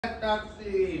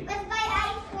Taxi. Let's buy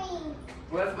ice cream.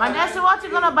 Madesi, what you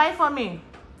gonna buy for me?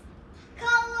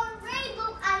 Color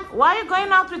rainbow ice cream. Why are you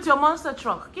going out with your monster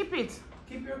truck? Keep it.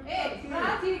 Keep your Ej, here.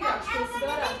 vrati ga, što I'm si gonna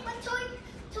Dora. make a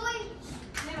toy.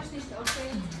 Nemaš ništa,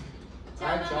 okej.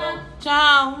 Hi, ciao.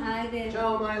 Ciao. Ajde.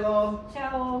 Ciao, Milo.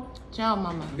 Ćao. Ciao,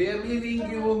 mama. We are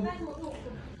leaving you.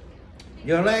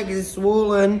 Your leg is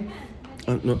swollen.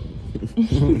 No.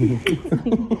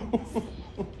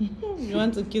 You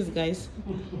want to kiss, guys?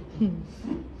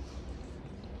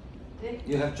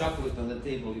 You have chocolate on the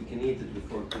table. You can eat it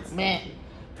before kids. Meh.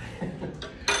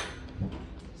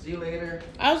 See you later.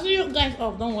 I'll see you guys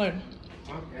off. Don't worry.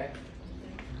 Okay.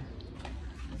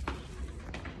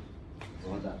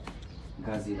 Voda.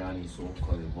 Gazirani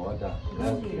sokovi. Voda.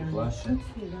 Gazirani flaše.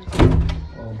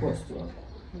 O, gostova.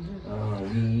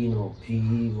 Vino,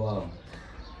 piva.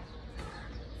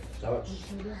 Šta hoćeš?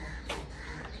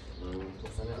 To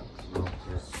sam ja. No,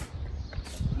 yes.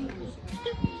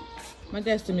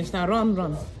 Madesi, Mr.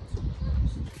 Run.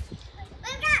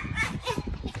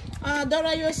 Ah,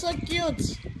 Dora, you're so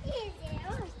cute.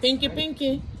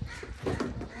 Pinky.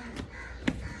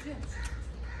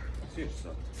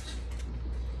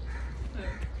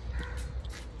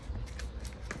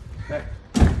 Hey,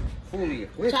 fully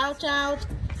equipped. Ciao.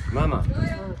 Mama,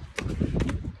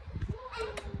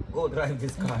 go drive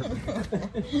this car.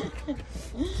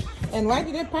 And why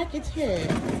did they park it here?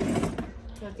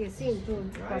 Što ti je sin tu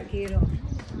parkirao?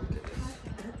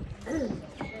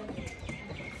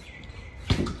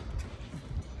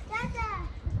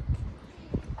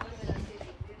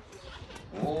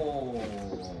 Oh.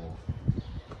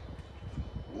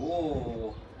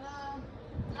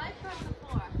 Light from the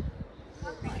floor.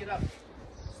 Pick it up.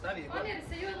 Stavi. Pomjeri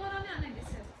se, joj moram ja negdje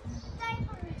se.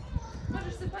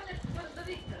 Možeš se pomjeriti do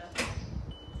Viktora.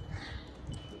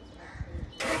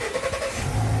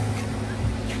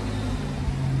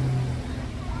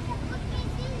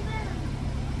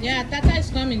 Yeah, Tata is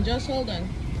coming. Just hold on.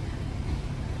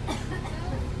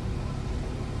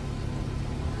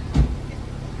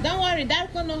 Don't worry, Dad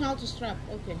don't know how to strap.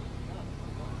 Okay.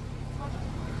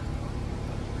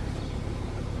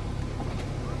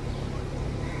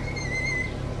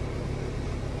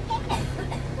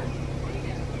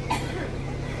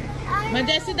 My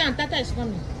dad, sit down. Tata is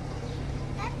coming.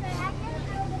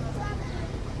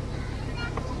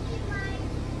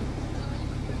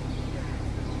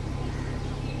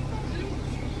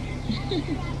 I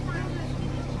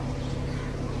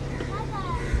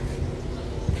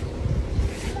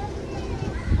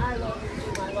love you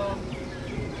too, my love.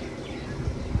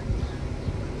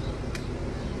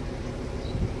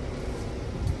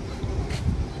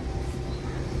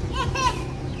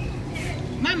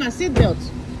 Mama, seatbelt.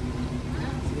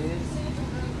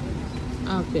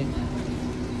 Okay.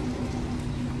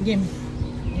 Give me.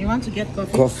 You want to get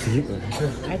coffee? Coffee.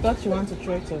 I thought you want to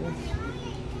throw it away.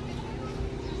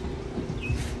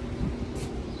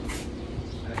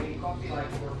 I need coffee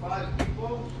like for 5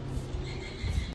 people.